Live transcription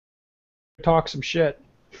talk some shit.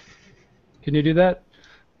 Can you do that?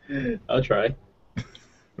 I'll try.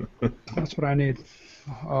 That's what I need.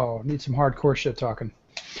 Oh, need some hardcore shit talking.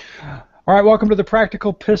 All right, welcome to the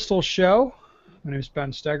Practical Pistol Show. My name is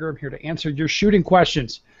Ben Steger. I'm here to answer your shooting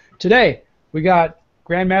questions. Today, we got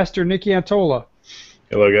Grandmaster Nicky Antola.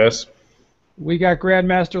 Hello, guys. We got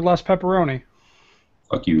Grandmaster Les Pepperoni.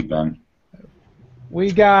 Fuck you, Ben.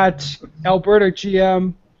 We got Alberta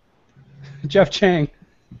GM Jeff Chang.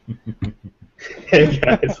 Hey,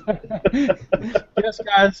 guys. Yes,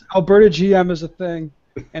 guys, Alberta GM is a thing,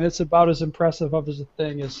 and it's about as impressive of as a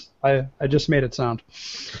thing as I just made it sound.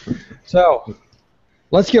 So,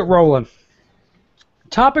 let's get rolling.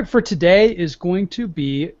 Topic for today is going to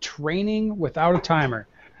be training without a timer.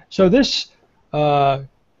 So this, I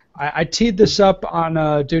teed this up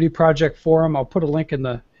on Duty Project Forum. I'll put a link in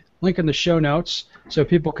the show notes so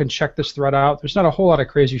people can check this thread out. There's not a whole lot of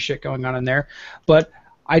crazy shit going on in there, but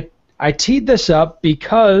I teed this up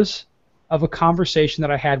because of a conversation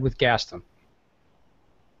that I had with Gaston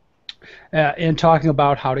in talking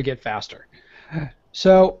about how to get faster.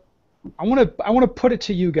 So I want to put it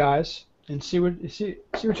to you guys and see what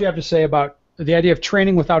you have to say about the idea of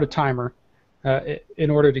training without a timer in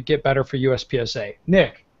order to get better for USPSA.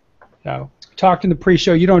 Nick, talked in the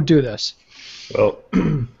pre-show. You don't do this. Well,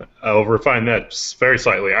 I'll refine that very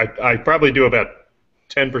slightly. I probably do about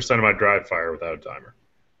 10% of my dry fire without a timer.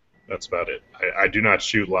 That's about it. I do not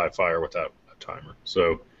shoot live fire without a timer.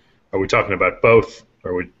 So, are we talking about both,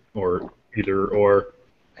 or either or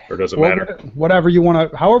does it matter? Whatever you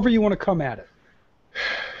want to, however you want to come at it.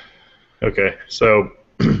 Okay. So,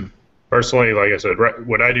 personally, like I said,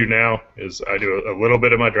 what I do now is I do a little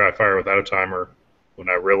bit of my dry fire without a timer when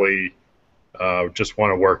I really just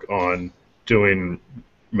want to work on doing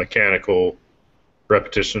mechanical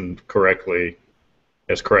repetition correctly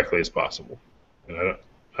as possible. And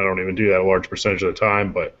I don't even do that a large percentage of the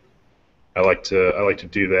time, but I like to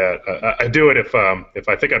do that. I do it if I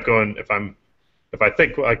think if I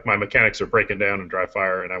think like my mechanics are breaking down in dry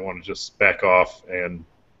fire and I want to just back off and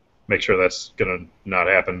make sure that's gonna not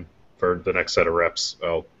happen for the next set of reps,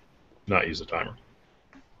 I'll not use a timer.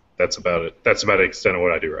 That's about it. That's about the extent of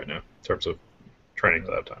what I do right now in terms of training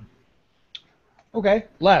without time. Okay,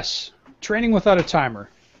 Les, training without a timer.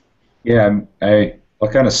 Yeah, I'll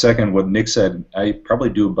kind of second what Nick said. I probably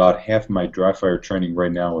do about half my dry fire training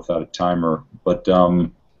right now without a timer, but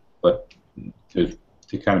to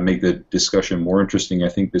kind of make the discussion more interesting, I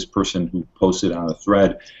think this person who posted on a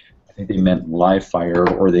thread, I think they meant live fire,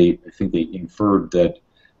 or I think they inferred that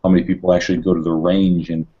how many people actually go to the range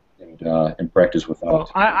and practice without.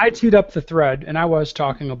 Well, I teed up the thread, and I was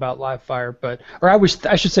talking about live fire, I was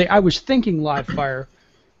thinking live fire,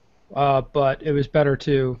 but it was better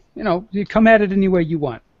to, you come at it any way you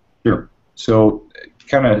want. Sure. So,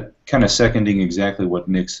 kind of seconding exactly what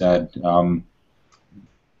Nick said.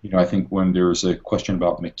 I think when there's a question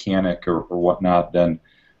about mechanic or whatnot, then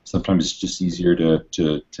sometimes it's just easier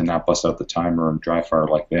to not bust out the timer and dry fire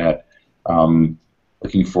like that.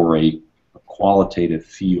 Looking for a qualitative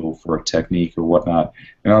feel for a technique or whatnot,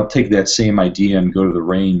 and I'll take that same idea and go to the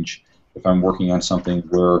range if I'm working on something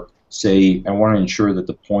where, say, I want to ensure that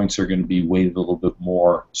the points are going to be weighted a little bit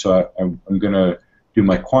more. So I'm going to do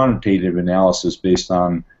my quantitative analysis based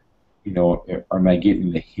on, am I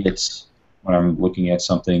getting the hits when I'm looking at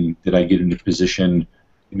something? Did I get into position?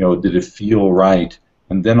 Did it feel right?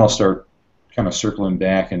 And then I'll start kind of circling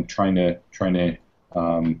back and trying to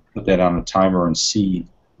put that on a timer and see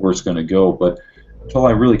where it's going to go. But until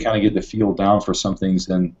I really kind of get the feel down for some things,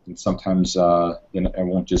 then sometimes I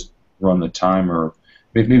won't just run the timer.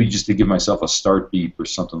 Maybe just to give myself a start beep or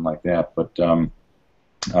something like that. But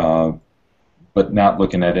not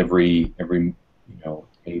looking at every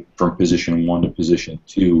from position 1 to position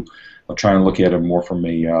 2. I'll try and look at it more from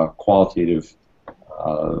a qualitative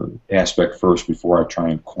aspect first before I try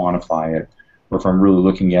and quantify it. Or if I'm really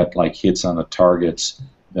looking at like hits on the targets,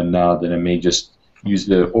 then I may just use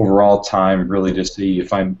the overall time really to see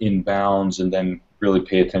if I'm in bounds, and then really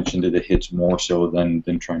pay attention to the hits more so than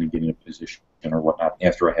trying to get in a position or whatnot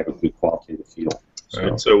after I have a good qualitative feel. So,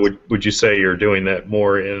 right. So would you say you're doing that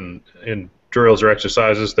more in drills or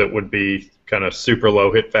exercises that would be kind of super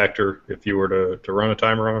low hit factor if you were to run a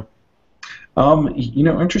timer on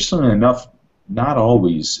them? Interestingly enough, not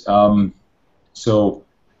always. So,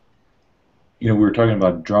 we were talking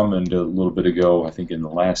about Drummond a little bit ago, I think in the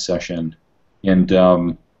last session, and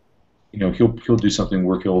he'll do something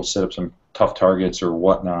where he'll set up some tough targets or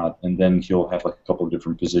whatnot, and then he'll have like a couple of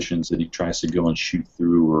different positions that he tries to go and shoot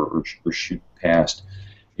through or shoot past.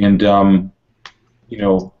 And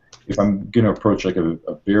if I'm going to approach like a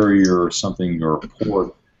barrier or something or a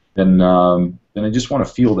port, then I just want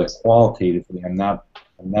to feel that qualitatively I'm not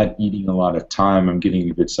eating a lot of time. I'm getting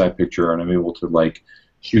a good sight picture, and I'm able to like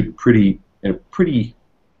shoot at a pretty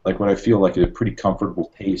like what I feel like at a pretty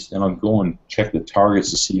comfortable pace. And I'll go and check the targets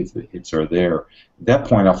to see if the hits are there. At that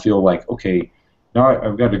point, I'll feel like, okay, now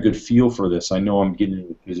I've got a good feel for this. I know I'm getting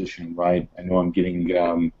the position right. I know I'm getting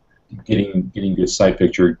good sight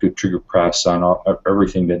picture, good trigger press on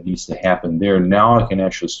everything that needs to happen there. Now I can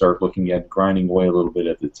actually start looking at grinding away a little bit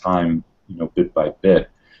at the time, bit by bit.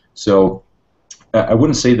 So I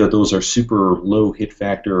wouldn't say that those are super low hit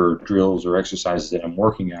factor drills or exercises that I'm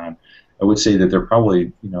working on. I would say that they're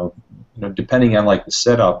probably, depending on like the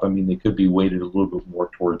setup. I mean, they could be weighted a little bit more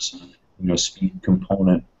towards, speed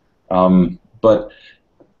component. But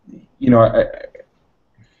I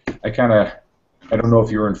don't know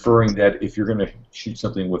if you're inferring that if you're going to shoot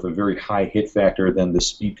something with a very high hit factor, then the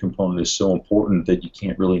speed component is so important that you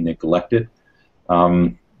can't really neglect it.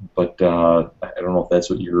 But I don't know if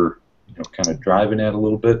that's what you're kind of driving at a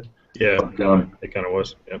little bit. Yeah, but, it kind of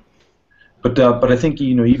was. Yep. But I think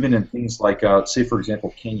even in things like say for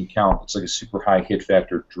example, can you count? It's like a super high hit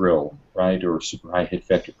factor drill, right, or a super high hit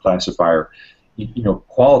factor classifier.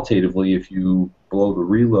 Qualitatively, if you blow the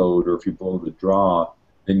reload or if you blow the draw,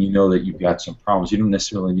 then you know that you've got some problems. You don't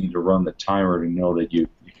necessarily need to run the timer to know that you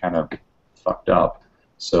kind of fucked up.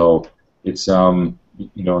 So it's in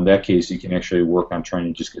that case, you can actually work on trying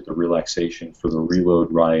to just get the relaxation for the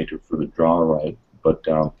reload right or for the draw right. But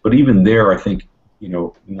even there, I think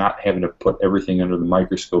not having to put everything under the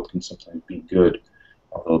microscope can sometimes be good.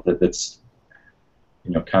 Although that's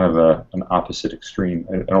kind of an opposite extreme.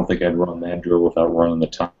 I don't think I'd run that drill without running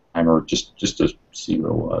the timer just to see what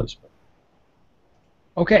it was.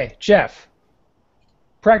 Okay, Jeff.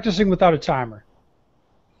 Practicing without a timer.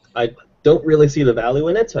 I don't really see the value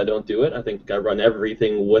in it, so I don't do it. I think I run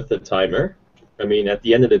everything with a timer. I mean, at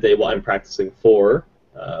the end of the day, what I'm practicing for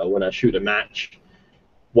when I shoot a match,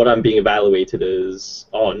 what I'm being evaluated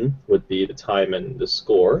would be the time and the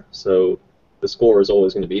score. So the score is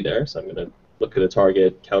always going to be there, so I'm going to look at a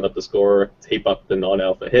target, count up the score, tape up the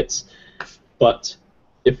non-alpha hits. But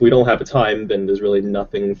if we don't have a time, then there's really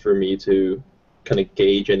nothing for me to kind of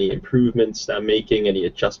gauge any improvements I'm making, any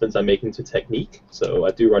adjustments I'm making to technique. So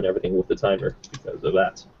I do run everything with the timer because of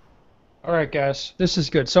that. All right, guys, this is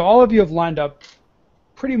good. So all of you have lined up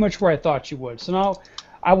pretty much where I thought you would. So now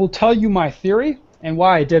I will tell you my theory and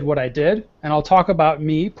why I did what I did, and I'll talk about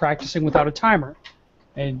me practicing without a timer.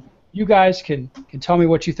 And you guys can tell me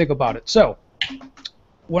what you think about it. So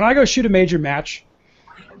when I go shoot a major match,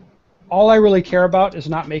 all I really care about is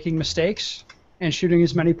not making mistakes and shooting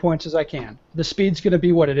as many points as I can. The speed's going to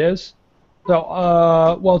be what it is.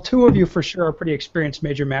 So, well, two of you for sure are pretty experienced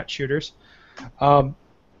major match shooters.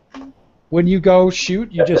 When you go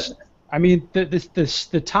shoot, you just, I mean,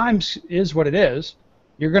 the times is what it is.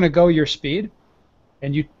 You're going to go your speed,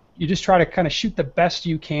 and you just try to kind of shoot the best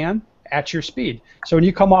you can at your speed. So when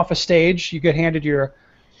you come off a stage, you get handed your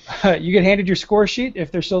score sheet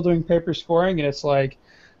if they're still doing paper scoring, and it's like,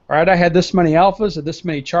 all right, I had this many alphas and this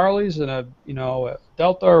many charlies and a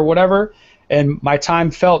delta or whatever, and my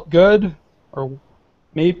time felt good, or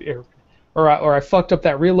maybe or I fucked up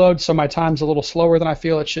that reload, so my time's a little slower than I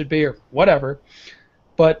feel it should be, or whatever.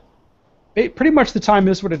 But pretty much the time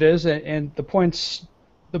is what it is, and the points,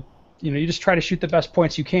 you just try to shoot the best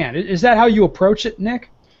points you can. Is that how you approach it, Nick?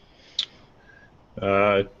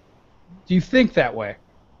 Do you think that way?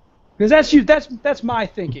 Because that's my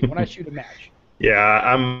thinking when I shoot a match. Yeah,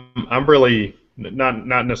 I'm really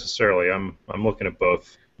not necessarily. I'm looking at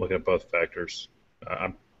both factors.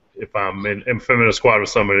 If I'm in a squad with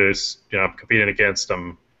somebody who's I'm competing against,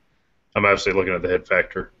 I'm obviously looking at the hit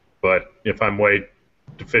factor. But if I'm way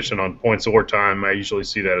deficient on points or time, I usually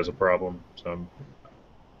see that as a problem. So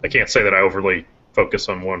I can't say that I overly focus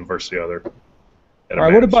on one versus the other. All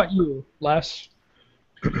right, what about you, Les?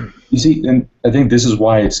 You see, and I think this is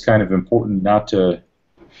why it's kind of important not to.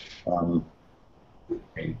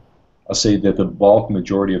 I'll say that the bulk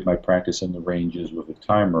majority of my practice in the range is with a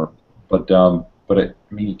timer, but I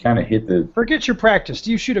mean, you kind of hit the. Forget your practice.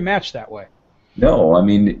 Do you shoot a match that way? No, I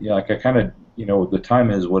mean, like I kind of, the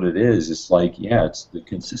time is what it is. It's like, yeah, it's the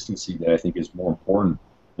consistency that I think is more important.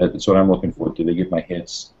 That's what I'm looking for. Do they get my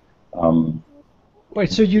hits?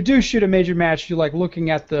 Wait, so you do shoot a major match? You like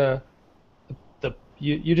looking at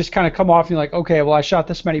you just kind of come off and you're like, okay, well, I shot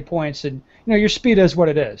this many points, and your speed is what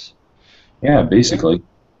it is. Yeah, basically.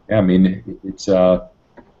 Yeah, I mean, it's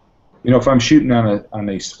if I'm shooting on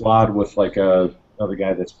a squad with like another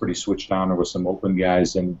guy that's pretty switched on, or with some open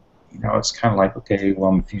guys, and it's kind of like, okay, well,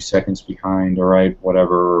 I'm a few seconds behind. All right,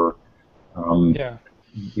 whatever. Yeah.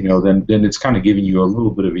 then it's kind of giving you a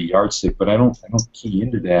little bit of a yardstick. But I don't key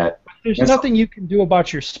into that. There's nothing you can do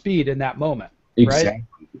about your speed in that moment. Exactly.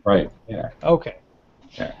 Right. Yeah. Okay.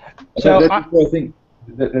 Yeah. So I think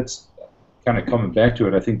that's kind of coming back to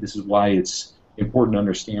it. I think this is why it's important to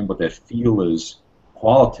understand what that feel is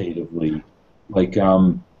qualitatively. Like,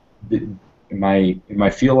 am I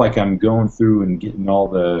feel like I'm going through and getting all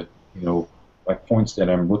the like points that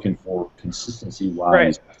I'm looking for consistency wise.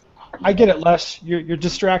 Right. I get it, Les. You're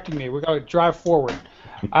distracting me. We got to drive forward.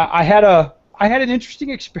 I had an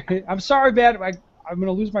interesting experience. I'm sorry, man. I'm going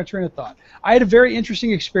to lose my train of thought. I had a very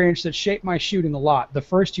interesting experience that shaped my shooting a lot. The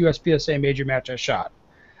first USPSA major match I shot,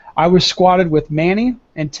 I was squatted with Manny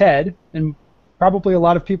and Ted, and probably a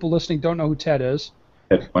lot of people listening don't know who Ted is.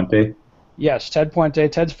 Ted Puente? Yes, Ted Puente.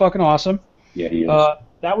 Ted's fucking awesome. Yeah, he is.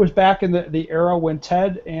 That was back in the era when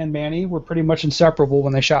Ted and Manny were pretty much inseparable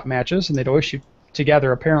when they shot matches, and they'd always shoot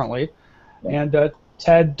together, apparently. Yeah. And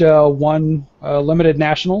Ted won limited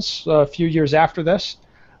nationals a few years after this,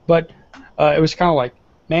 but it was kind of like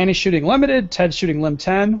Manny shooting limited, Ted shooting lim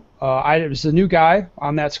 10. I was the new guy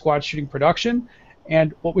on that squad shooting production,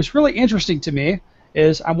 and what was really interesting to me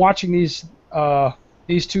is I'm watching these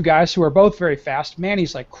two guys who are both very fast.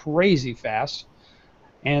 Manny's like crazy fast,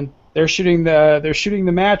 and they're shooting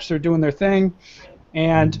the match. They're doing their thing,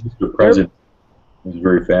 and Mr. President is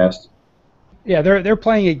very fast. Yeah, they're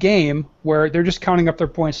playing a game where they're just counting up their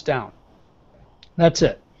points down. That's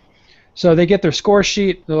it. So they get their score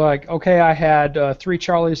sheet. They're like, okay, I had 3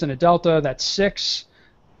 Charlies and a Delta. That's 6.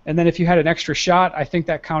 And then if you had an extra shot, I think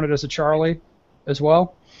that counted as a Charlie as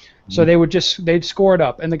well. Mm-hmm. So they'd score it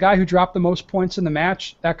up. And the guy who dropped the most points in the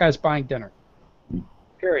match, that guy's buying dinner.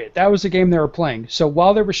 Period. That was the game they were playing. So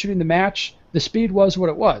while they were shooting the match, the speed was what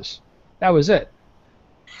it was. That was it.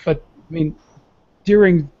 But, I mean,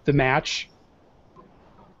 during the match,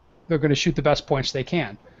 they're going to shoot the best points they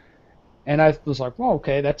can. And I was like, well,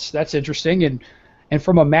 okay, that's interesting. And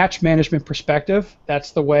from a match management perspective,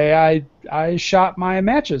 that's the way I shot my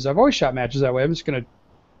matches. I've always shot matches that way. I'm just going to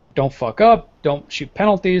don't fuck up, don't shoot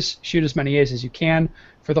penalties, shoot as many A's as you can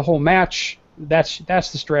for the whole match. That's the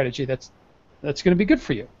strategy. That's going to be good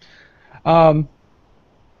for you. But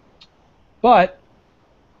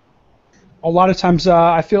a lot of times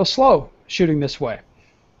I feel slow shooting this way.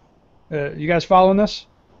 You guys following this?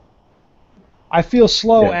 I feel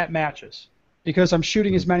slow at matches because I'm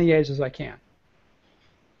shooting as many A's as I can.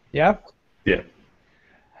 Yeah? Yeah.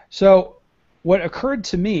 So what occurred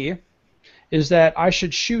to me is that I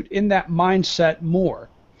should shoot in that mindset more.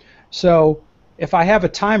 So if I have a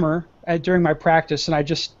timer during my practice and I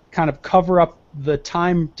just kind of cover up the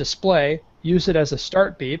time display, use it as a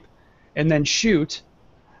start beep, and then shoot,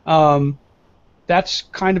 that's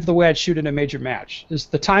kind of the way I'd shoot in a major match. Is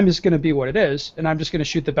the time is going to be what it is, and I'm just going to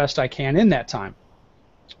shoot the best I can in that time.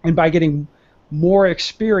 And by getting more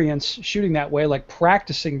experience shooting that way, like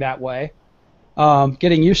practicing that way,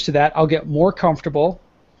 getting used to that, I'll get more comfortable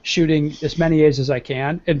shooting as many A's as I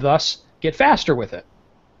can, and thus get faster with it.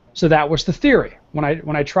 So that was the theory when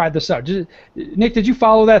I tried this out. Nick, did you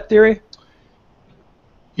follow that theory?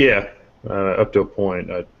 Yeah, up to a point.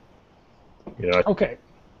 Okay.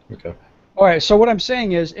 Okay. All right, so what I'm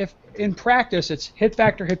saying is, if in practice it's hit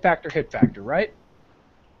factor, hit factor, hit factor, right?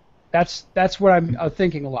 That's what I'm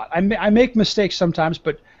thinking a lot. I make mistakes sometimes,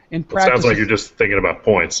 but in practice... It sounds like you're just thinking about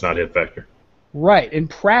points, not hit factor. Right. In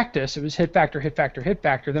practice, it was hit factor, hit factor, hit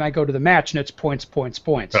factor. Then I go to the match, and it's points, points,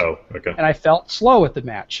 points. Oh, okay. And I felt slow at the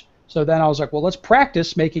match. So then I was like, well, let's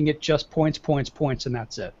practice making it just points, points, points, and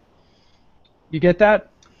that's it. You get that?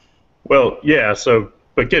 Well, yeah,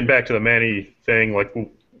 but getting back to the Manny thing,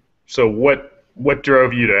 so what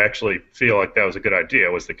drove you to actually feel like that was a good idea?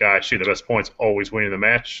 Was the guy shooting the best points always winning the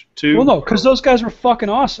match too? Well, no, because those guys were fucking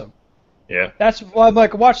awesome. Yeah. That's why I'm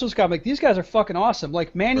like, watch those guys. I'm like, these guys are fucking awesome.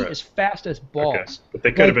 Like, Manny is fast as balls. Okay. But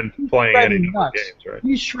they could have been playing any number of games, right?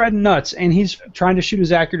 He's shredding nuts, and he's trying to shoot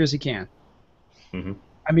as accurate as he can. Mm-hmm.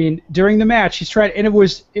 I mean, during the match, he's trying, and it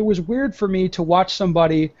was weird for me to watch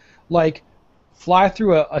somebody like fly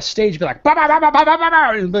through a stage, be like, bah, bah, bah, bah, bah, bah,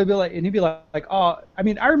 bah, and he'd be like, oh, I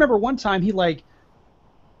mean, I remember one time he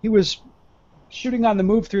was shooting on the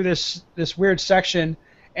move through this weird section,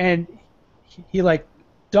 and he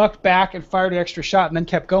ducked back and fired an extra shot and then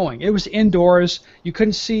kept going. It was indoors. You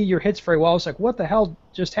couldn't see your hits very well. I was like, what the hell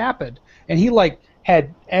just happened? And he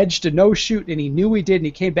had edged a no shoot, and he knew he did, and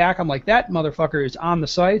he came back. I'm like, that motherfucker is on the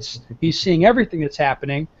sights. He's seeing everything that's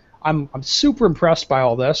happening. I'm super impressed by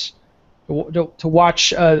all this. To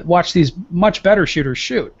watch these much better shooters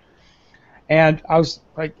shoot. And I was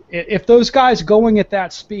like, if those guys going at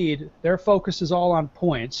that speed, their focus is all on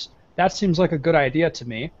points, that seems like a good idea to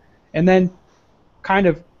me. And then kind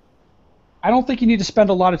of, I don't think you need to spend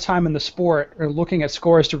a lot of time in the sport or looking at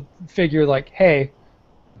scores to figure like, hey,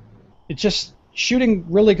 it's just shooting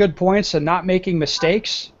really good points and not making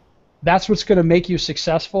mistakes. That's what's going to make you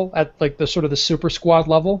successful at like the sort of the super squad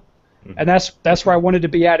level, and that's where I wanted to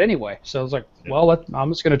be at anyway. So I was like, well, I'm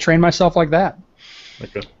just going to train myself like that.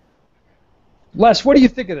 Okay. Les, what do you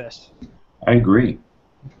think of this? I agree.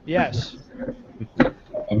 Yes.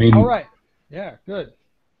 I mean, All right. Yeah, good.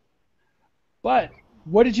 But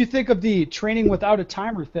what did you think of the training without a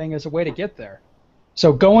timer thing as a way to get there?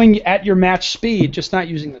 So going at your match speed, just not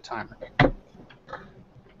using the timer.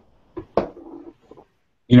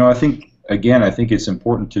 you know, I think it's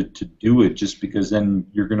important to do it just because then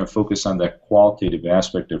you're going to focus on that qualitative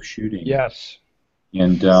aspect of shooting. Yes.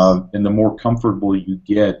 And the more comfortable you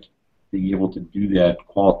get being able to do that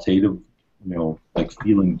qualitative, like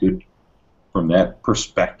feeling good from that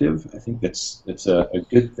perspective, I think that's a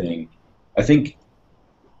good thing. I think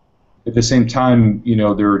at the same time,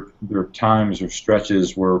 there are times or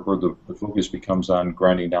stretches where the focus becomes on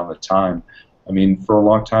grinding down the time. I mean, for a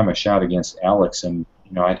long time I shot against Alex, and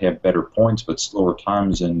I'd have better points but slower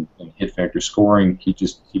times and hit factor scoring. He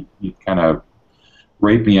kind of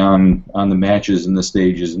raped me on the matches and the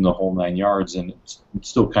stages and the whole 9 yards, and it's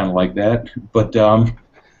still kind of like that. But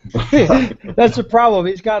that's the problem.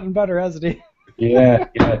 He's gotten better, hasn't he? yeah,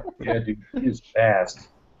 dude, he is fast.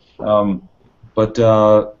 But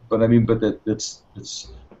that's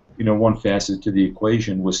one facet to the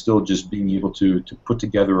equation was still just being able to put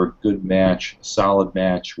together a good match, a solid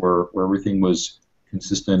match where everything was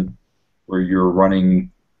consistent, where you're running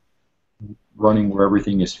where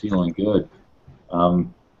everything is feeling good.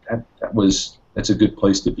 That's a good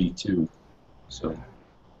place to be too. So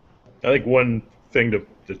I think one thing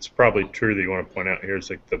that's probably true that you want to point out here is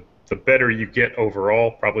like the better you get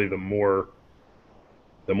overall, probably the more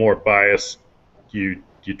biased you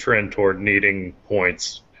trend toward needing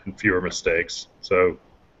points and fewer mistakes. So,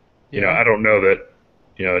 I don't know that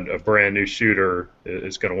a brand new shooter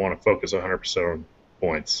is going to want to focus 100% on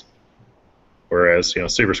points, whereas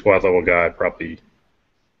super squad level guy probably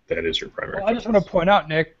that is your primary. Well, I just want to point out,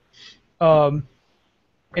 Nick,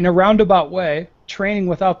 in a roundabout way, training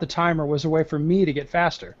without the timer was a way for me to get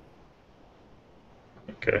faster.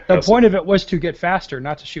 Okay. The point of it was to get faster,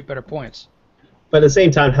 not to shoot better points. But at the same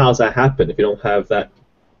time, how does that happen if you don't have that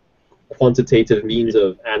quantitative means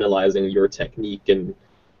of analyzing your technique and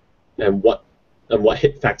what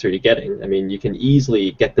hit factor you're getting? I mean, you can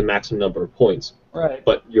easily get the maximum number of points, right?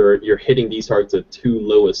 But you're hitting these targets at too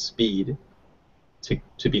low a speed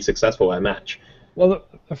to be successful at a match. Well,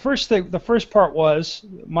 the first part was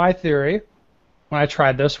my theory when I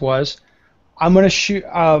tried this was I'm going to shoot.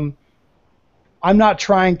 I'm not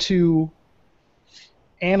trying to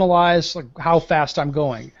analyze like how fast I'm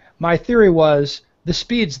going. My theory was the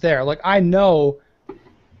speed's there. Like I know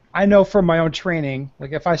from my own training,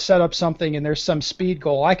 like if I set up something and there's some speed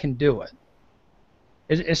goal, I can do it.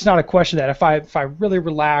 It's not a question that if I really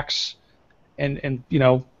relax and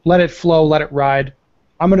let it flow, let it ride,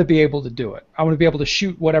 I'm going to be able to do it. I'm going to be able to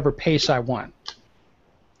shoot whatever pace I want.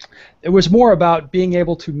 It was more about being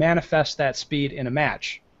able to manifest that speed in a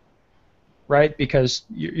match, right? Because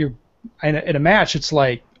you're in a match, it's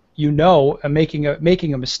like making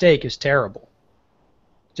a mistake is terrible.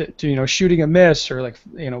 To shooting a miss or like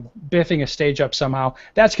biffing a stage up somehow,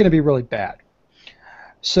 that's going to be really bad.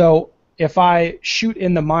 So if I shoot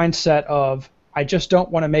in the mindset of I just don't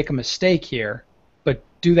want to make a mistake here, but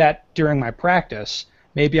do that during my practice,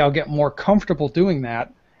 maybe I'll get more comfortable doing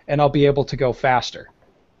that and I'll be able to go faster.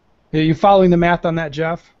 Are you following the math on that,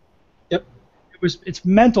 Jeff? Yep. It's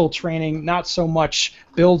mental training, not so much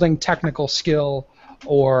building technical skill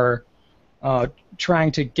or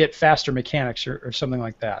trying to get faster mechanics or something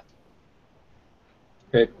like that.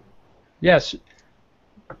 Okay. Yes.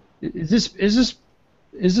 Is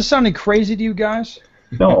this sounding crazy to you guys?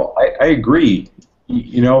 No, I agree.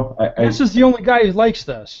 This is the only guy who likes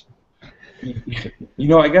this.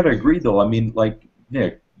 I got to agree though. I mean, like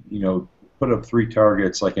Nick, put up 3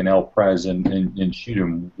 targets like an El Prez and shoot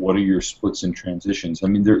them. What are your splits and transitions? I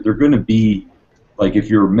mean, they're going to be like if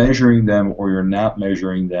you're measuring them or you're not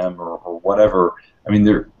measuring them or whatever. I mean,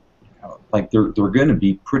 they're going to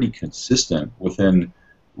be pretty consistent within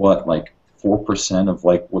what, like 4% of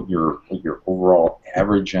like what your overall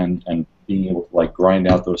average and being able to like grind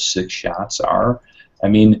out those 6 shots are. I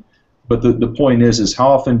mean, but the point is how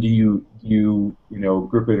often do you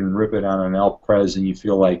grip it and rip it on an El Prez and you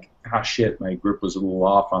feel like, shit, my grip was a little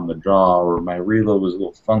off on the draw or my reload was a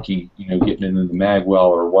little funky, getting into the mag well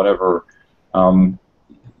or whatever.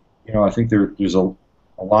 I think there's a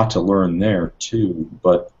lot to learn there too,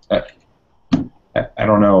 but I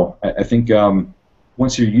don't know. I think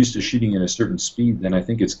once you're used to shooting at a certain speed, then I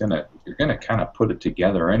think you're gonna kind of put it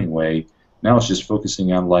together anyway. Now it's just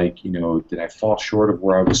focusing on, like, did I fall short of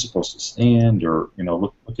where I was supposed to stand, or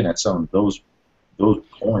looking at some of those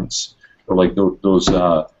points, or like those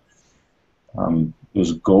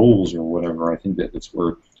goals or whatever. I think that's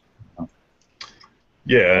where.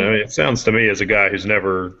 Yeah, I mean, it sounds to me as a guy who's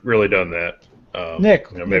never really done that.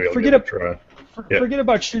 Nick, maybe I'll forget give it a try. Forget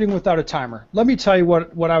about shooting without a timer. Let me tell you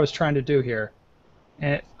what I was trying to do here.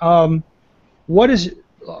 And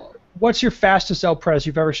what's your fastest L-Pres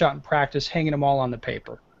you've ever shot in practice, hanging them all on the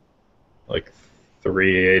paper? Like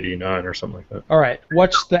 389 or something like that. All right.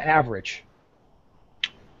 What's the average?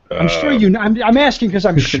 I'm sure you know. I'm asking because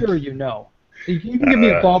I'm sure you know. You can give me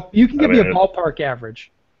a ballpark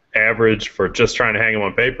average. Average for just trying to hang them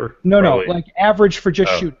on paper? No, Probably, no, like average for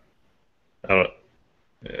just shooting. I don't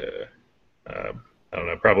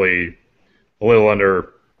know. Probably a little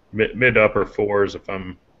under mid to upper fours if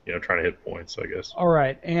I'm trying to hit points, I guess. All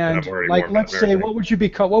right, and like let's say what would you be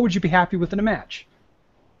happy with in a match?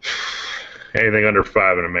 Anything under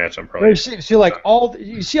 5 in a match, I'm probably. See, like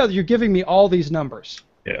you see how you're giving me all these numbers.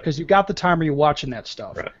 Yeah. Because you got the timer, you're watching that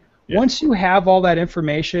stuff. Right. Yeah. Once you have all that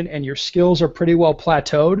information and your skills are pretty well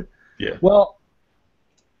plateaued, yeah. Well,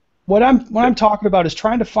 what I'm talking about is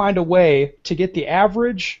trying to find a way to get the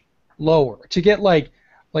average lower, to get like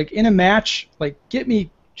in a match, like get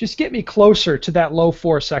me closer to that low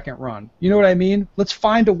 4-second run. You know what I mean? Let's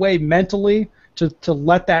find a way mentally to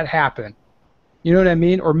let that happen. You know what I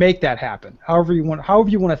mean? Or make that happen. However you want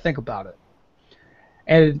to think about it.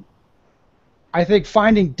 And I think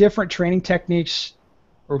finding different training techniques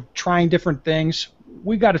or trying different things,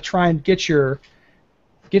 we got to try and get your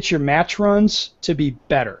match runs to be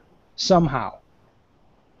better somehow.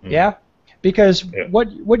 Yeah? Because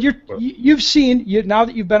what you've seen, now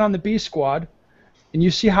that you've been on the B squad and you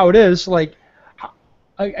see how it is, like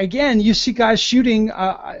again, you see guys shooting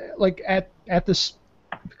like at this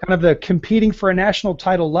kind of the competing for a national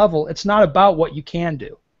title level. It's not about what you can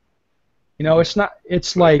do. It's not.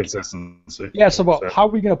 It's like consistency. Yeah, it's about how are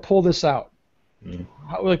we going to pull this out? Mm-hmm.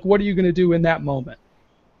 What are you going to do in that moment?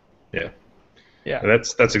 Yeah. Yeah. And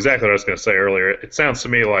that's exactly what I was going to say earlier. It sounds to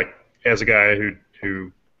me like, as a guy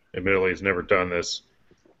who admittedly has never done this,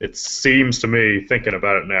 it seems to me, thinking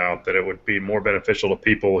about it now, that it would be more beneficial to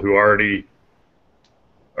people who already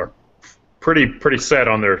are pretty set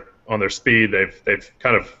on their speed. They've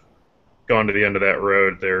kind of gone to the end of that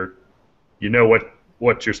road. They're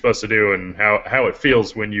what you're supposed to do and how it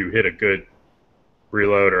feels when you hit a good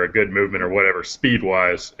reload or a good movement or whatever,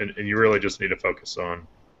 speed-wise, and you really just need to focus on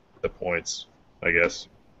the points, I guess.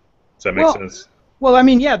 Does that make sense? Well, I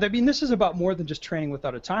mean, yeah. This is about more than just training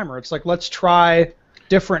without a timer. It's like, let's try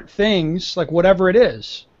different things, like whatever it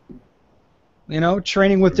is.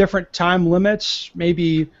 Training with different time limits,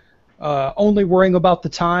 maybe only worrying about the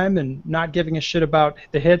time and not giving a shit about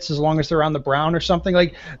the hits as long as they're on the brown or something.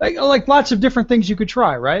 Like lots of different things you could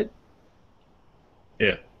try, right?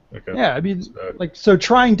 Yeah. Okay. Yeah, I mean, so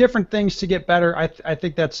trying different things to get better, I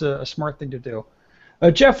think that's a smart thing to do.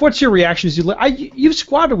 Jeff, what's your reactions? You've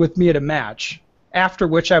squatted with me at a match, after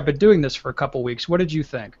which I've been doing this for a couple weeks. What did you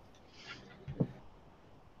think?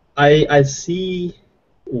 I see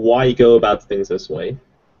why you go about things this way.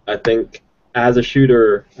 I think as a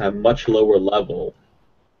shooter at much lower level,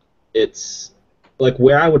 it's like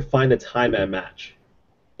where I would find a time at a match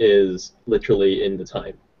is literally in the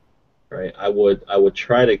time. Right, I would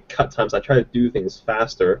try to cut times. I try to do things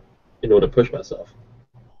faster in order to push myself.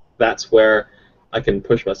 That's where I can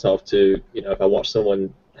push myself to, if I watch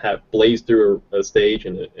someone blaze through a stage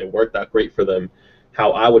and it worked out great for them,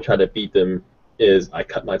 how I would try to beat them is I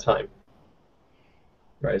cut my time.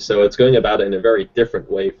 Right, so it's going about it in a very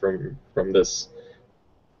different way from this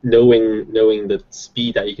knowing the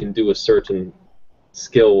speed that you can do a certain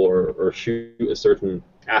skill or shoot a certain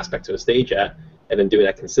aspect to a stage at, and then doing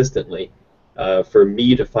that consistently. For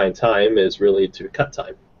me to find time is really to cut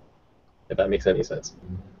time, if that makes any sense.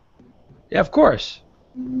 Yeah, of course.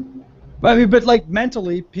 But like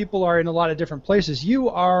mentally, people are in a lot of different places. You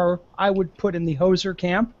are, I would put in the hoser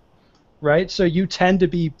camp, right? So you tend to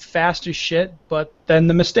be fast as shit, but then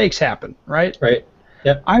the mistakes happen, right? Right.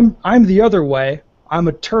 Yep. I'm the other way. I'm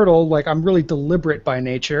a turtle. Like, I'm really deliberate by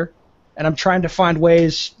nature, and I'm trying to find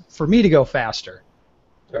ways for me to go faster.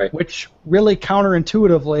 Right. Which really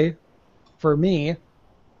counterintuitively, for me,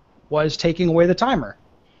 was taking away the timer.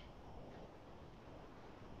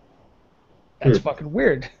 That's fucking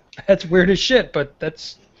weird. That's weird as shit, but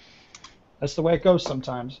that's the way it goes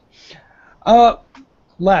sometimes.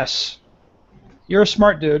 Les, you're a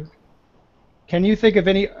smart dude. Can you think of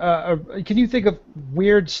any? Can you think of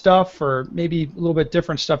weird stuff or maybe a little bit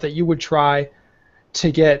different stuff that you would try to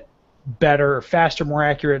get better, faster, more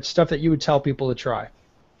accurate stuff that you would tell people to try?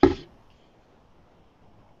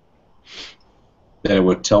 That I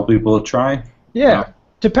would tell people to try? Yeah,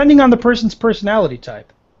 depending on the person's personality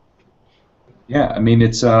type. Yeah, I mean,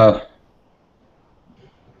 it's I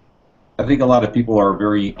think a lot of people are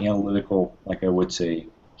very analytical, like I would say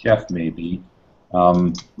Jeff maybe.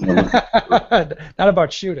 You know, Not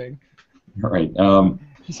about shooting. right.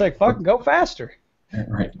 He's like, fucking go faster.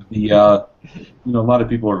 Right. The you know, a lot of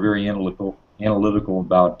people are very analytical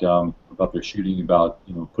about their shooting, about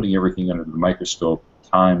putting everything under the microscope,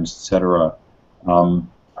 times, etc.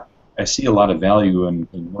 I see a lot of value in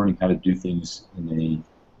learning how to do things in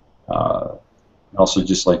a also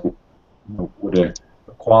just like what a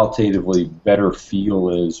qualitatively better feel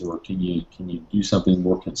is, or can you do something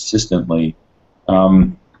more consistently? I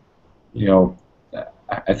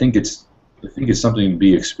think it's something to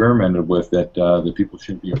be experimented with, that people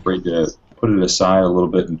shouldn't be afraid to put it aside a little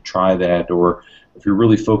bit and try that. Or if you're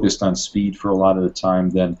really focused on speed for a lot of the time,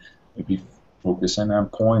 then maybe focusing on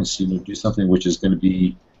points. Do something which is going to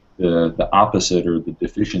be the opposite or the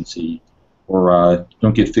deficiency. Or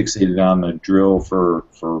don't get fixated on the drill for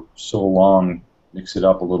so long. Mix it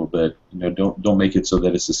up a little bit. Don't make it so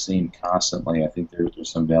that it's the same constantly. I think there's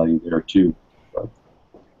some value there too. But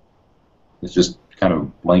it's just kind of a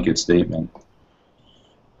blanket statement.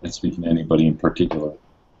 Not speaking to anybody in particular.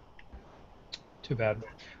 Too bad.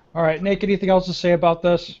 All right, Nick, anything else to say about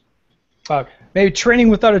this? Maybe training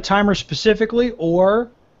without a timer specifically, or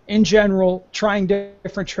in general, trying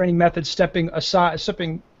different training methods, stepping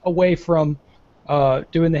away from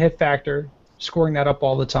doing the hit factor, scoring that up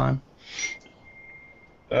all the time.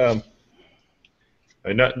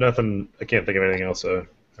 Nothing. I can't think of anything else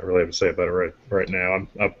I really have to say about it right now.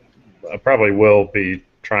 I probably will be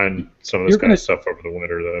trying some of this kind of stuff over the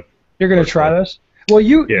winter, though. You're going to try this? Well,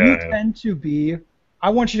 you Yeah. tend to be. I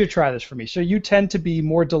want you to try this for me. So you tend to be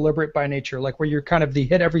more deliberate by nature, like where you're kind of the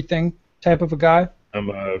hit everything type of a guy.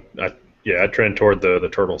 I trend toward the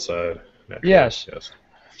turtle side. Naturally. Yes.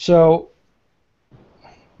 So,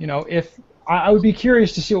 if I would be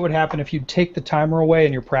curious to see what would happen if you take the timer away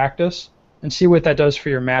in your practice and see what that does for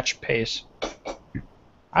your match pace.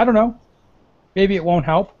 I don't know. Maybe it won't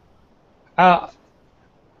help.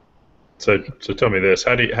 So tell me this: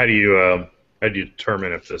 how do you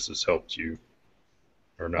determine if this has helped you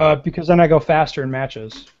or not? Because then I go faster in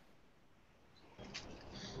matches.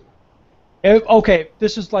 Okay,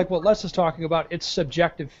 this is like what Les is talking about. It's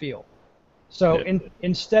subjective feel. So Yeah.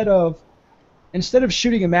 instead of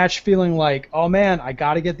shooting a match feeling like, oh man, I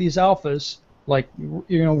got to get these alphas, like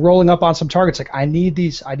rolling up on some targets, like I need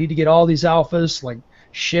to get all these alphas, like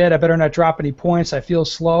shit, I better not drop any points. I feel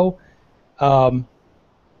slow.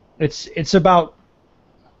 It's about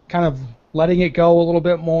kind of letting it go a little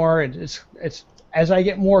bit more, and it's as I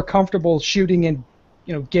get more comfortable shooting and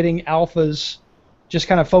getting alphas, just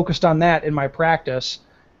kind of focused on that in my practice.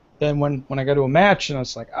 Then when I go to a match and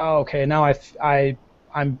it's like, oh, okay, now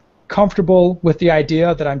I'm comfortable with the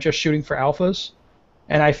idea that I'm just shooting for alphas,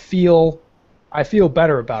 and I feel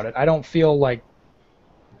better about it. I don't feel like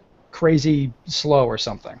crazy slow or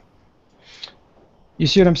something. You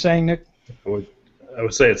see what I'm saying, Nick? I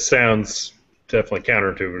would say it sounds definitely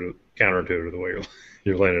counterintuitive the way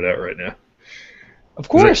you're laying it out right now. Of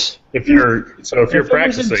course. If you're If it was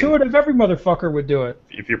practicing, intuitive, every motherfucker would do it.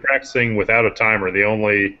 if you're practicing without a timer, the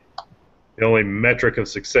only metric of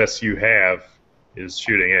success you have is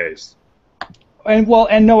shooting A's. And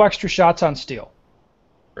no extra shots on steel.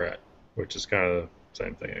 Right, which is kind of the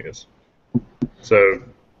same thing, I guess. So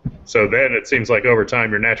then it seems like over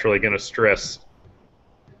time you're naturally going to stress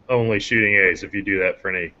only shooting A's if you do that for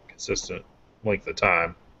any consistent length of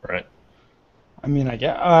time, right? I mean, I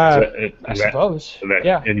guess. I suppose.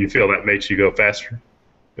 Yeah. And you feel that makes you go faster?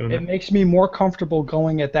 It makes me more comfortable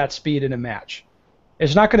going at that speed in a match.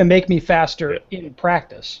 It's not going to make me faster in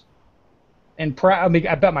practice. I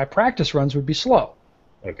bet my practice runs would be slow.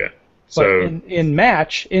 Okay. But in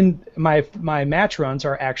my match runs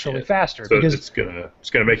are actually faster. So because it's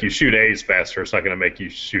gonna make you shoot A's faster. It's not gonna make you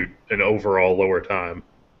shoot an overall lower time.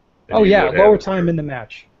 Oh yeah, lower time in the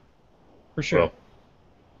match, for sure. Well,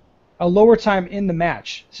 a lower time in the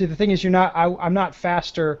match. See, the thing is, I'm not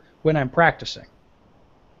faster when I'm practicing,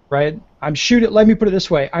 right? Let me put it this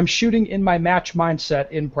way: I'm shooting in my match mindset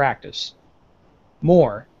in practice,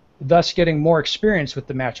 more, thus getting more experience with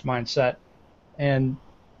the match mindset, and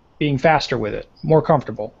being faster with it, more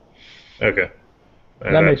comfortable. Okay.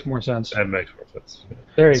 And That makes more sense. That makes more sense.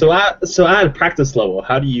 There you go. So at practice level,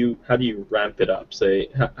 how do you ramp it up? Say,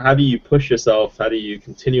 how do you push yourself? How do you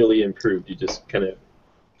continually improve? Do you just kind of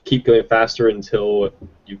keep going faster until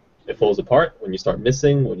it falls apart? When you start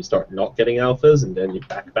missing, when you start not getting alphas, and then you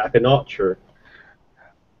back a notch, or?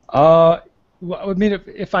 Well, I mean,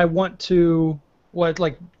 if I want to,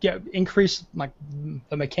 increase like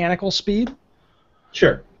the mechanical speed?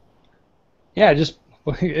 Sure. Yeah, just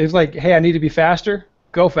it's like, hey, I need to be faster.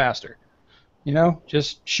 Go faster. You know,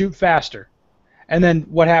 just shoot faster. And then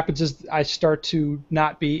what happens is I start to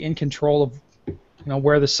not be in control of,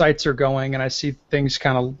 where the sights are going, and I see things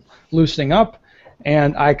kind of loosening up,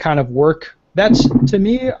 and I kind of work. That's, to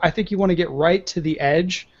me, I think you want to get right to the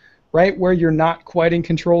edge, right where you're not quite in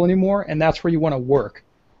control anymore, and that's where you want to work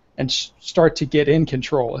and start to get in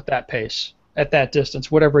control at that pace, at that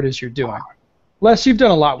distance, whatever it is you're doing. Les, you've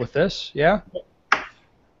done a lot with this, yeah?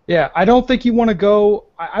 Yeah, I don't think you want to go.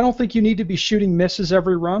 I don't think you need to be shooting misses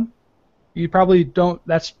every run. You probably don't.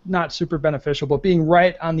 That's not super beneficial. But being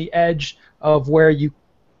right on the edge of where you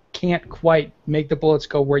can't quite make the bullets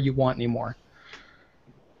go where you want anymore.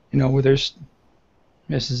 Where there's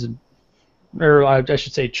misses, or I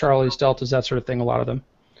should say Charlie's, deltas, that sort of thing. A lot of them.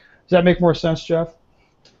 Does that make more sense, Jeff?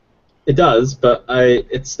 It does, but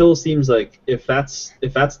it still seems like if that's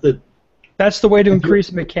the way to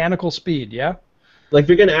increase mechanical speed. Yeah. Like, if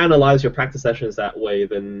you're going to analyze your practice sessions that way,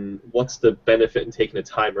 then what's the benefit in taking a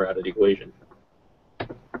timer out of the equation?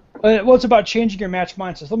 Well, it's about changing your match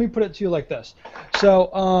mindsets. Let me put it to you like this.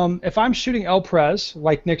 So if I'm shooting El Pres,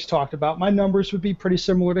 like Nick's talked about, my numbers would be pretty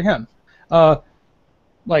similar to him.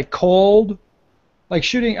 Like cold, like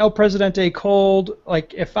shooting El Presidente cold,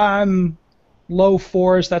 like if I'm low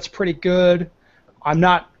fours, that's pretty good.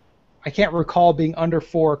 I can't recall being under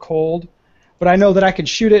 4 cold, but I know that I can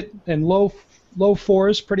shoot it in low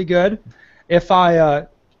fours pretty good. I'm probably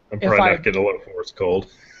not getting a low fours cold.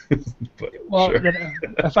 But well, sure.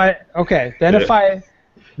 If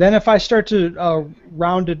I start to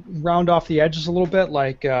round off the edges a little bit,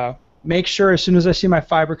 like make sure as soon as I see my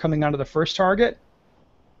fiber coming onto the first target,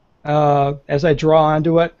 as I draw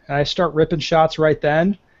onto it, and I start ripping shots right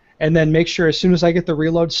then, and then make sure as soon as I get the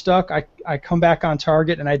reload stuck, I come back on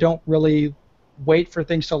target and I don't really wait for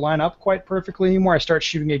things to line up quite perfectly anymore. I start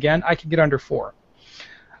shooting again. I can get under 4.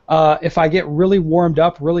 If I get really warmed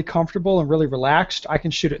up, really comfortable, and really relaxed, I can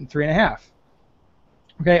shoot it in 3.5.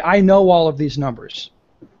 Okay, I know all of these numbers.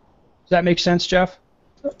 Does that make sense, Jeff?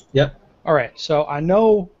 Yep. All right, so I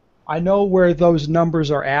know where those numbers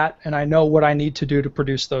are at, and I know what I need to do to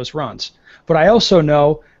produce those runs. But I also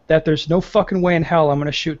know that there's no fucking way in hell I'm going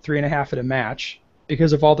to shoot 3.5 at a match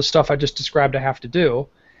because of all the stuff I just described I have to do.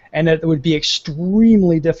 And it would be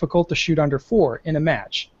extremely difficult to shoot under 4 in a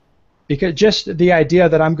match, because just the idea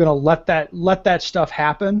that I'm going to let that stuff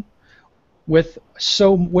happen, with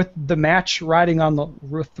the match riding on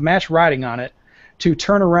it, to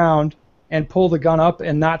turn around and pull the gun up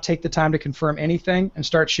and not take the time to confirm anything and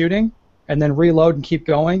start shooting, and then reload and keep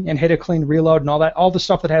going and hit a clean reload and all the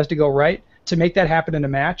stuff that has to go right to make that happen in a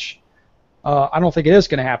match. I don't think it is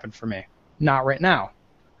going to happen for me. Not right now.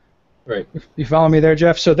 Right. You follow me there,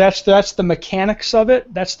 Jeff? So that's the mechanics of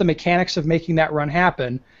it. That's the mechanics of making that run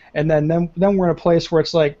happen. And then we're in a place where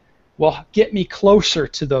it's like, well, get me closer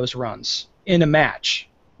to those runs in a match,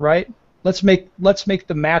 right? Let's make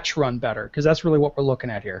the match run better, because that's really what we're looking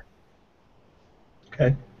at here.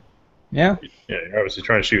 Okay. Yeah? Yeah, you're obviously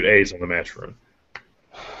trying to shoot A's on the match run.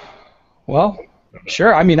 Well,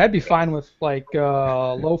 sure. I mean, I'd be fine with like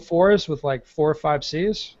low 4s with like 4 or 5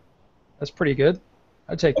 C's. That's pretty good.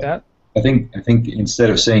 I'd take that. I think instead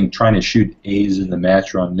of saying trying to shoot A's in the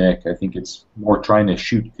match run, Nick, I think it's more trying to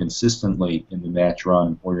shoot consistently in the match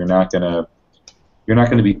run, where you're not gonna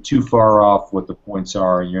be too far off what the points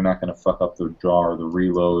are, and you're not gonna fuck up the draw or the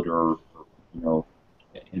reload or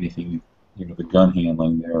anything, the gun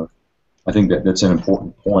handling there. I think that's an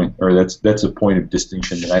important point, or that's a point of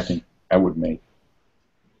distinction that I think I would make.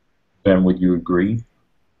 Ben, would you agree?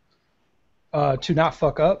 To not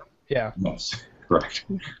fuck up? Yeah. Yes. Correct.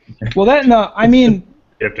 Well, I mean...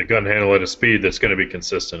 You have to gun handle at a speed that's going to be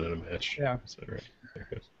consistent in a match. Yeah. Right.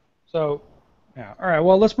 So, yeah. All right,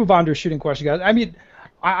 well, let's move on to a shooting question, guys. I mean,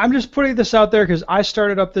 I'm just putting this out there because I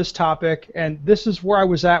started up this topic, and this is where I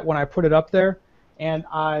was at when I put it up there, and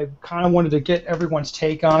I kind of wanted to get everyone's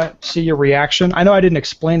take on it, see your reaction. I know I didn't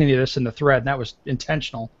explain any of this in the thread, and that was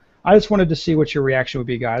intentional. I just wanted to see what your reaction would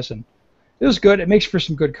be, guys, and it was good. It makes for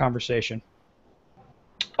some good conversation.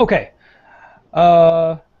 Okay.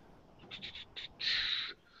 Let's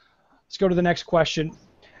go to the next question.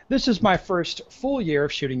 this is my first full year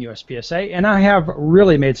of shooting USPSA, and I have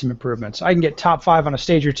really made some improvements. I can get top 5 on a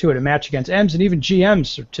stage or 2 at a match against M's and even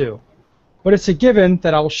GMs or 2. But it's a given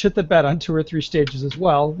that I will shit the bed on 2 or 3 stages as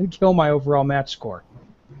well and kill my overall match score.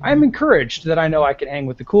 I am encouraged that I know I can hang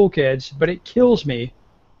with the cool kids, but it kills me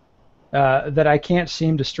that I can't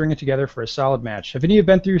seem to string it together for a solid match. Have any of you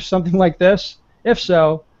been through something like this? If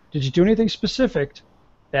so, did you do anything specific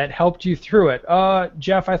that helped you through it?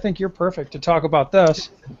 Jeff, I think you're perfect to talk about this.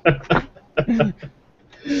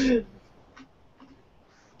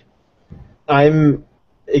 I'm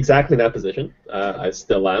exactly in that position. I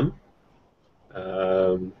still am.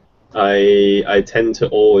 I tend to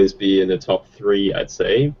always be in the top 3, I'd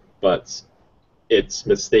say, but it's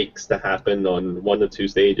mistakes that happen on 1 or 2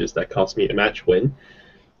 stages that cost me a match win.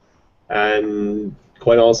 And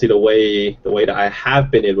quite honestly, the way that I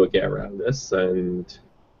have been able to get around this and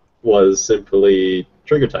was simply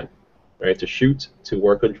trigger time, right? To shoot, to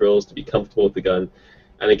work on drills, to be comfortable with the gun.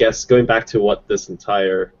 And I guess going back to what this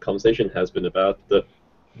entire conversation has been about,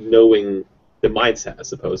 knowing the mindset, I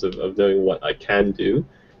suppose, of knowing what I can do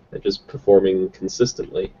and just performing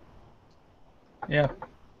consistently. Yeah.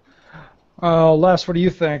 Les, what do you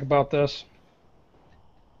think about this?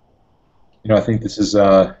 I think this is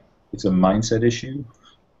it's a mindset issue.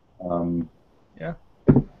 Yeah.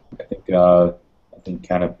 I think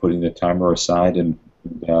kind of putting the timer aside and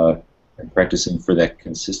practicing for that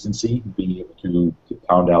consistency, being able to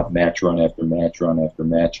pound out match run after match run after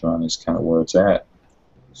match run is kind of where it's at.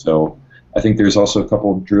 So I think there's also a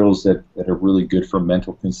couple of drills that are really good for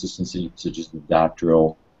mental consistency, such as the dot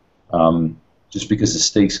drill. Just because the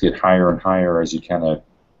stakes get higher and higher as you kind of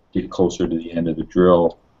get closer to the end of the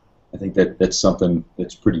drill, I think that's something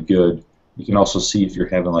that's pretty good. You can also see if you're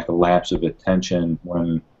having like a lapse of attention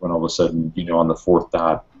when all of a sudden, on the 4th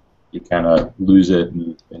dot, you kind of lose it,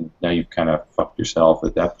 and now you've kind of fucked yourself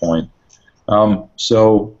at that point.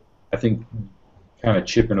 So I think kind of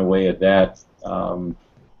chipping away at that,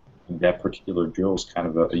 that particular drill is kind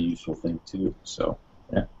of a useful thing too. So,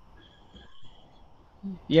 yeah.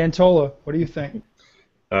 Yeah, Antola, what do you think?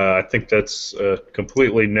 I think that's a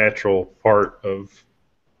completely natural part of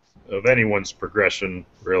anyone's progression,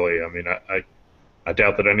 really. I mean, I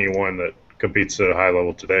doubt that anyone that competes at a high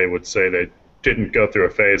level today would say they didn't go through a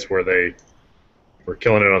phase where they were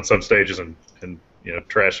killing it on some stages and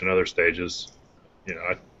trash in other stages.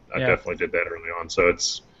 I definitely did that early on. So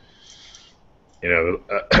it's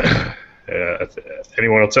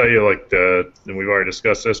anyone will tell you, and we've already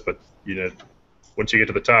discussed this, but once you get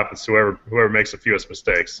to the top, it's whoever makes the fewest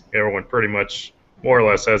mistakes. Everyone pretty much more or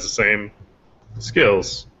less has the same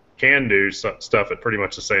skills, can do stuff at pretty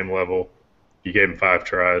much the same level. You gave them 5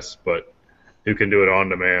 tries, but who can do it on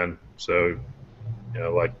demand? So,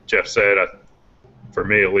 like Jeff said, for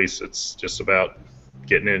me at least, it's just about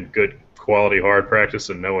getting in good quality hard practice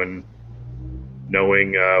and knowing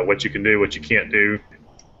what you can do, what you can't do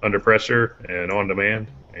under pressure and on demand,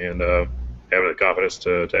 and having the confidence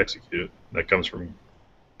to execute it. That comes from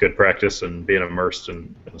good practice and being immersed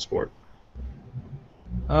in the sport.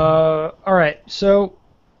 All right, so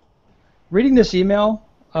reading this email,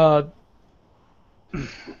 I'm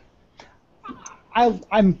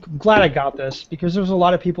glad I got this because there's a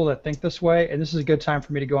lot of people that think this way, and this is a good time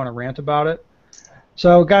for me to go on a rant about it.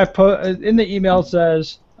 So, a guy in the email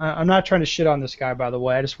says, I'm not trying to shit on this guy, by the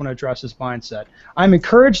way. I just want to address his mindset. I'm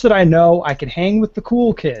encouraged that I know I can hang with the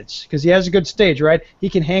cool kids because he has a good stage, right? He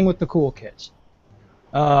can hang with the cool kids.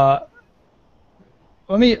 Let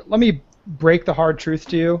me break the hard truth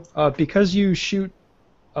to you. Because you shoot,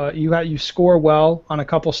 you score well on a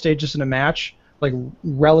couple stages in a match, like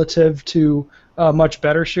relative to much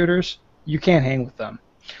better shooters, you can't hang with them.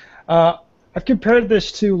 I've compared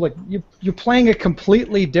this to like you're playing a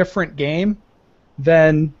completely different game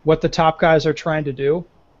than what the top guys are trying to do.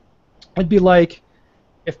 It'd be like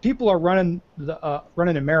if people are running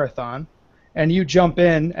a marathon, and you jump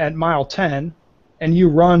in at mile 10, and you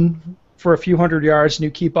run for a few hundred yards, and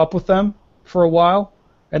you keep up with them for a while,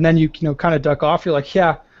 and then you kind of duck off. You're like,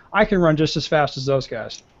 yeah, I can run just as fast as those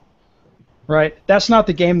guys, right? That's not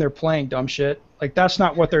the game they're playing, dumb shit. Like that's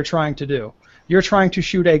not what they're trying to do. You're trying to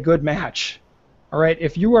shoot a good match, all right?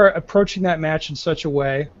 If you are approaching that match in such a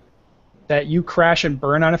way that you crash and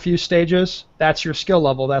burn on a few stages, that's your skill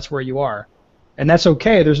level, that's where you are. And that's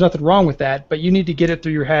okay, there's nothing wrong with that, but you need to get it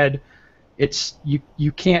through your head. It's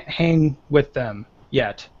you can't hang with them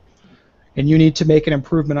yet. And you need to make an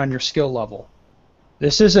improvement on your skill level.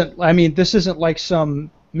 This isn't like some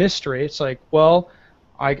mystery. It's like, well,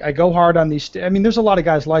 I go hard on these. There's a lot of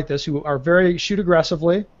guys like this who are shoot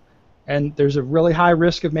aggressively, And there's a really high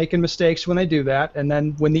risk of making mistakes when they do that. And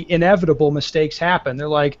then when the inevitable mistakes happen, they're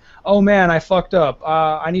like, oh man, I fucked up.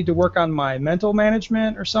 I need to work on my mental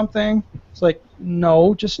management or something. It's like,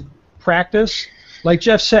 no, just practice. Like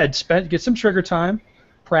Jeff said, get some trigger time,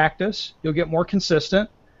 practice. You'll get more consistent,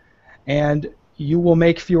 and you will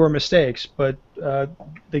make fewer mistakes. But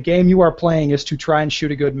the game you are playing is to try and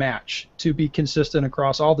shoot a good match, to be consistent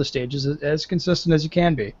across all the stages, as consistent as you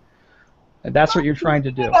can be. And that's what you're trying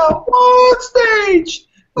to do. On one stage.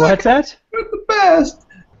 What's that? You're the best.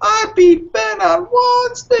 I beat Ben on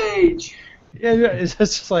one stage. Yeah, it's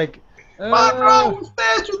just like. My draw was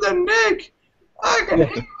faster than Nick. I can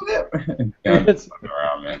handle it. It's-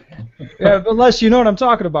 around, man. Yeah, but Les, you know what I'm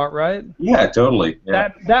talking about, right? Yeah, totally. Yeah.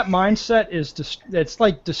 That mindset is it's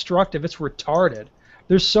like destructive. It's retarded.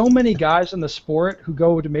 There's so many guys in the sport who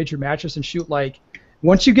go to major matches and shoot like.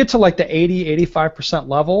 Once you get to like the 80-85%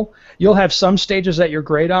 level, you'll have some stages that you're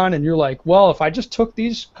great on, and you're like, well, if I just took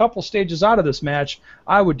these couple stages out of this match,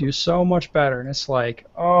 I would do so much better. And it's like,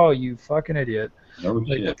 oh, you fucking idiot. No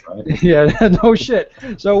shit, right? Yeah, no shit.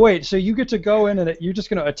 So wait, so you get to go in and you're just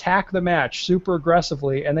going to attack the match super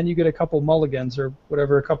aggressively, and then you get a couple mulligans or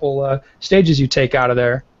whatever, a couple stages you take out of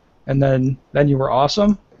there, and then you were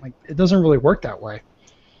awesome? Like, it doesn't really work that way.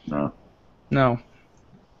 No. No.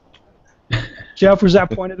 Jeff, was that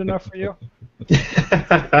pointed enough for you?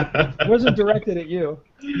 It wasn't directed at you,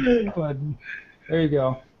 but there you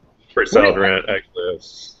go. Pretty solid rant, actually.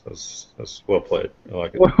 That's well played. I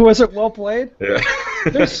like it. Was it well played? Yeah.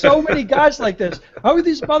 There's so many guys like this. How are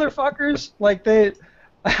these motherfuckers, like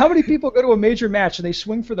how many people go to a major match and they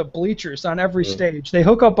swing for the bleachers on every stage? They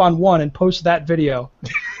hook up on one and post that video.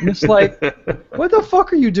 And it's like, what the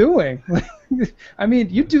fuck are you doing? I mean,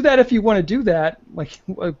 you do that if you want to do that, like,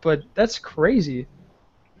 but that's crazy.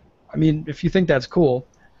 I mean, if you think that's cool.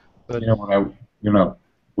 But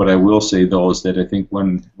What I will say though is that I think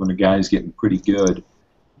when a guy's getting pretty good,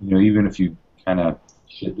 even if you kind of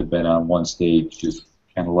shit the bed on one stage, just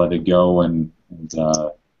kind of let it go and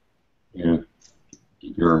get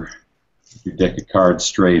your deck of cards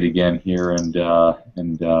straight again here and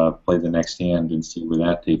play the next hand and see where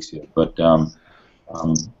that takes you. But don't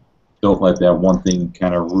let that one thing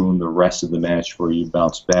kind of ruin the rest of the match where you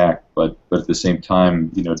bounce back. But at the same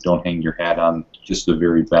time, don't hang your hat on just the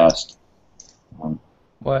very best.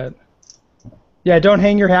 What? Yeah, don't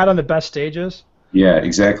hang your hat on the best stages. Yeah,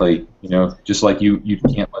 exactly. Just like you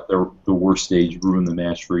can't let the worst stage ruin the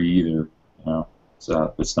match for you either.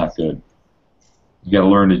 It's not good. You got to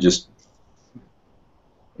learn to just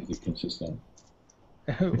make it consistent.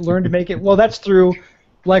 Learn to make it. Well, that's through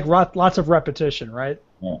like lots of repetition, right?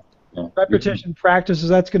 Yeah. Repetition, practices.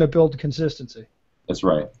 That's going to build consistency. That's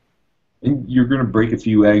right. And you're going to break a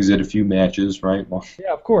few eggs at a few matches, right? Well,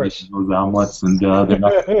 yeah, of course. Those omelets, and they're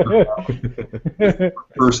not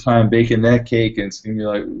first time baking that cake, and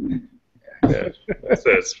you're like, yeah, I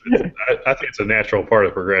think it's a natural part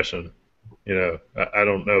of progression. I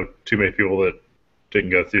don't know too many people that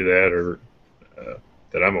didn't go through that or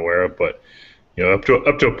that I'm aware of, but up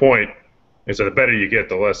to a point, so the better you get,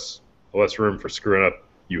 the less room for screwing up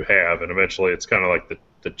you have, and eventually it's kind of like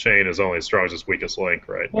the chain is only as strong as its weakest link,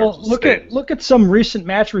 right? Well, look at some recent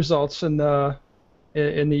match results in the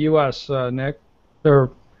U.S., Nick. I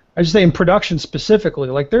just say in production specifically,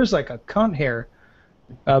 like there's like a cunt here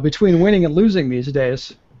between winning and losing these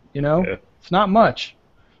days. Yeah. It's not much.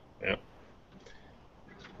 Yeah.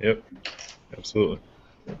 Yep. Absolutely.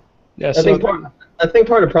 Yeah. I think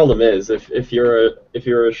part of the problem is if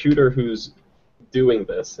you're a shooter who's doing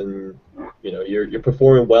this and you're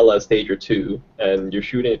performing well at stage or two and you're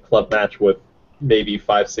shooting a club match with maybe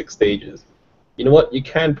 5-6 stages, you know what, you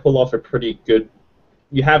can pull off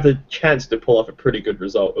you have the chance to pull off a pretty good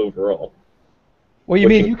result overall. Well, you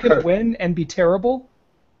mean you can win and be terrible?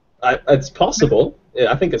 It's possible.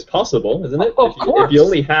 Yeah, I think it's possible, isn't it? Of course. If you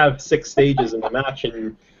only have 6 stages in the match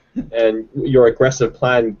and your aggressive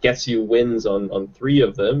plan gets you wins on 3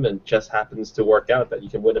 of them, and just happens to work out that you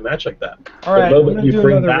can win a match like that. All right, I'm gonna do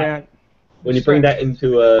another rant. When you bring that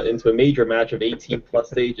into a major match of 18 plus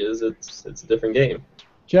stages, it's a different game.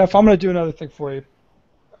 Jeff, I'm gonna do another thing for you.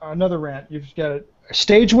 Another rant. You've got it.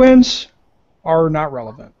 Stage wins are not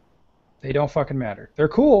relevant. They don't fucking matter. They're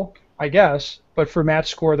cool, I guess, but for match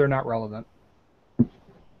score, they're not relevant.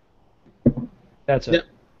 That's it. Yep.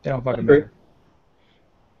 They don't fucking matter.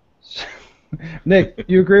 Nick,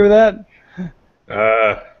 you agree with that?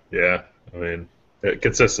 Yeah. I mean,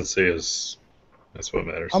 consistency that's what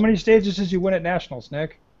matters. How many stages did you win at Nationals,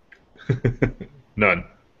 Nick? None.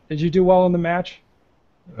 Did you do well in the match?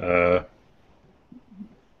 That'll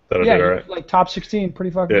Yeah, do all right. like top 16,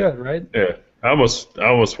 pretty fucking good, right? Yeah. I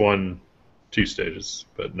almost won 2 stages,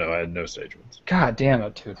 but no, I had no stage wins. God damn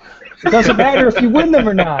it, dude. It doesn't matter if you win them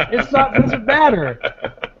or not. It doesn't matter.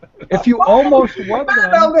 If you almost won them,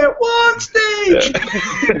 that one stage.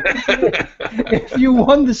 if you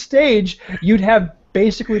won the stage, you'd have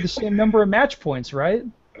basically the same number of match points, right?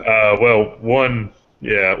 Well, one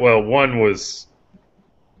was.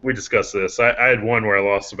 We discussed this. I had one where I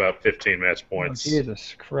lost about 15 match Oh, points.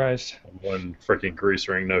 Jesus Christ. One freaking grease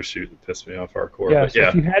ring no shoot that pissed me off hardcore. Yeah, But so yeah.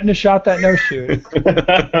 if you hadn't have shot that no shoot, But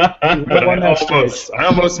won that I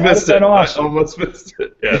almost That'd missed have it. been awesome. I almost missed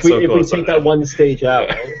it. Yeah, if we so close take on that one stage out,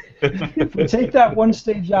 if we take that one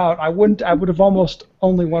stage out, I would have almost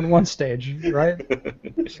only won one stage, right?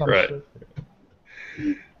 Some Right.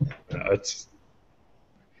 shit. It's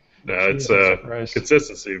Jesus Christ.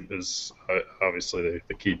 consistency is obviously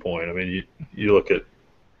the key point. I mean, you look at.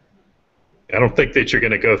 I don't think that you're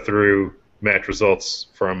going to go through match results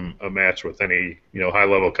from a match with any high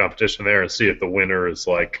level competition there and see if the winner is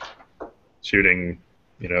like shooting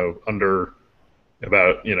under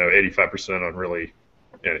about 85% on really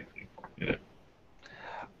anything.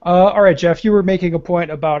 All right, Jeff, you were making a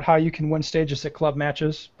point about how you can win stages at club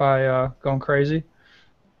matches by going crazy.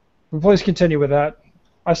 Please continue with that.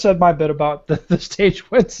 I said my bit about the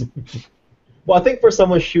stage wins. well, I think for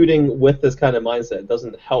someone shooting with this kind of mindset, it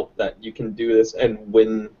doesn't help that you can do this and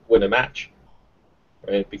win a match,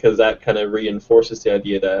 right? Because that kind of reinforces the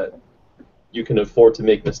idea that you can afford to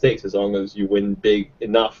make mistakes as long as you win big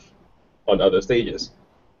enough on other stages.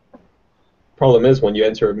 Problem is when you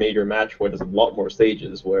enter a major match where there's a lot more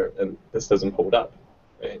stages and this doesn't hold up,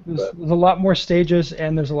 right? There's a lot more stages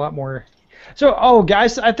and there's a lot more. So,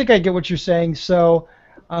 guys, I think I get what you're saying. So,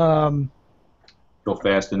 Go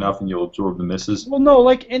fast enough and you'll absorb the misses. well, no,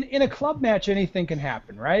 like in a club match, anything can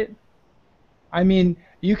happen, right? I mean,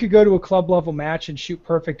 you could go to a club level match and shoot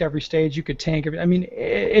perfect every stage. You could tank every. I mean,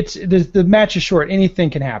 the match is short. Anything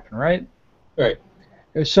can happen, right? Right.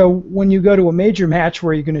 So when you go to a major match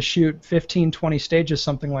where you're going to shoot 15, 20 stages,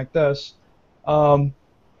 something like this,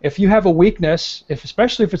 if you have a weakness,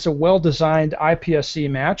 especially if it's a well-designed IPSC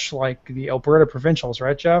match like the Alberta Provincials,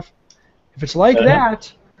 right, Jeff? If it's like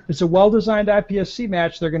that, it's a well-designed IPSC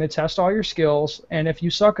match. They're going to test all your skills, and if you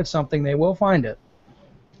suck at something, they will find it.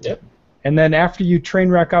 Yep. And then after you train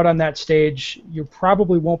wreck out on that stage, you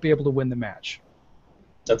probably won't be able to win the match.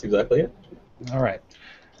 That's exactly it. All right.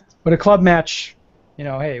 But a club match,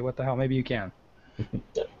 hey, what the hell? Maybe you can. And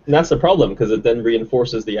that's the problem because it then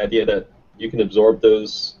reinforces the idea that you can absorb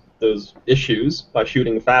those issues by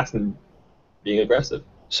shooting fast and being aggressive.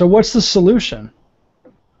 So what's the solution?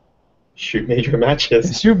 Shoot major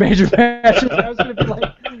matches. Shoot major matches. I was going to be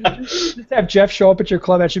like, just have Jeff show up at your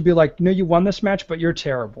club match and be like, you won this match, but you're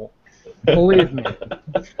terrible. Believe me.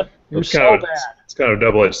 You're so bad. It's kind of a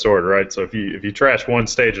double-edged sword, right? So if you trash one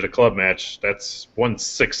stage at a club match, that's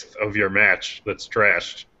 1/6 of your match that's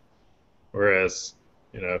trashed. Whereas,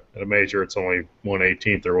 at a major, it's only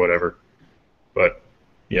 1/18 or whatever. But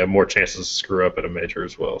you have more chances to screw up at a major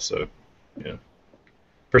as well. So,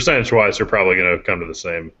 percentage-wise, you're probably going to come to the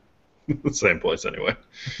same place anyway.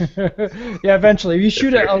 Yeah, eventually. If you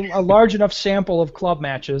shoot a large enough sample of club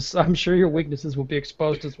matches, I'm sure your weaknesses will be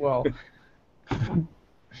exposed as well.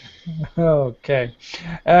 Okay.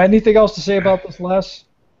 Anything else to say about this, Les?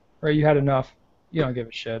 Or you had enough? You don't give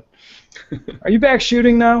a shit. Are you back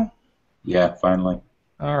shooting now? Yeah, finally.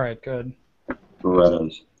 All right, good.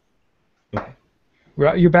 Berettas.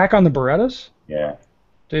 You're back on the Berettas? Yeah.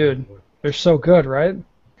 Dude, they're so good, right?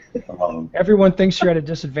 Um, Everyone thinks you're at a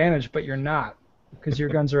disadvantage, but you're not, because your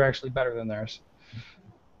guns are actually better than theirs.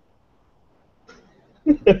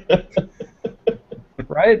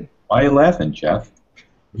 Right? why are you laughing, Jeff?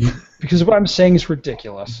 Because what I'm saying is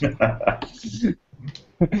ridiculous.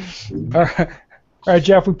 All right,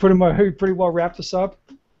 Jeff, we pretty well wrapped this up.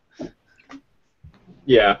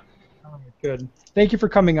 Yeah. All right, good. Thank you for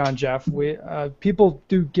coming on, Jeff. We people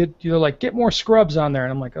do get more scrubs on there,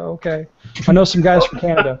 and I'm like, oh, okay. I know some guys from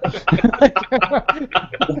Canada.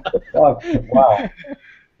 Wow.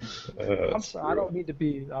 I'm sorry, I don't mean to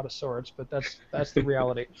be out of sorts, but that's the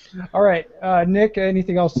reality. All right, Nick,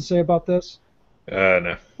 anything else to say about this?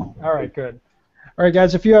 No. All right, good. All right,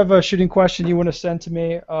 guys, if you have a shooting question you want to send to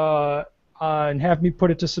me and have me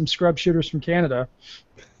put it to some scrub shooters from Canada,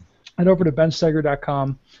 head over to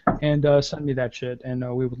bensteger.com and send me that shit,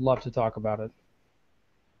 and we would love to talk about it.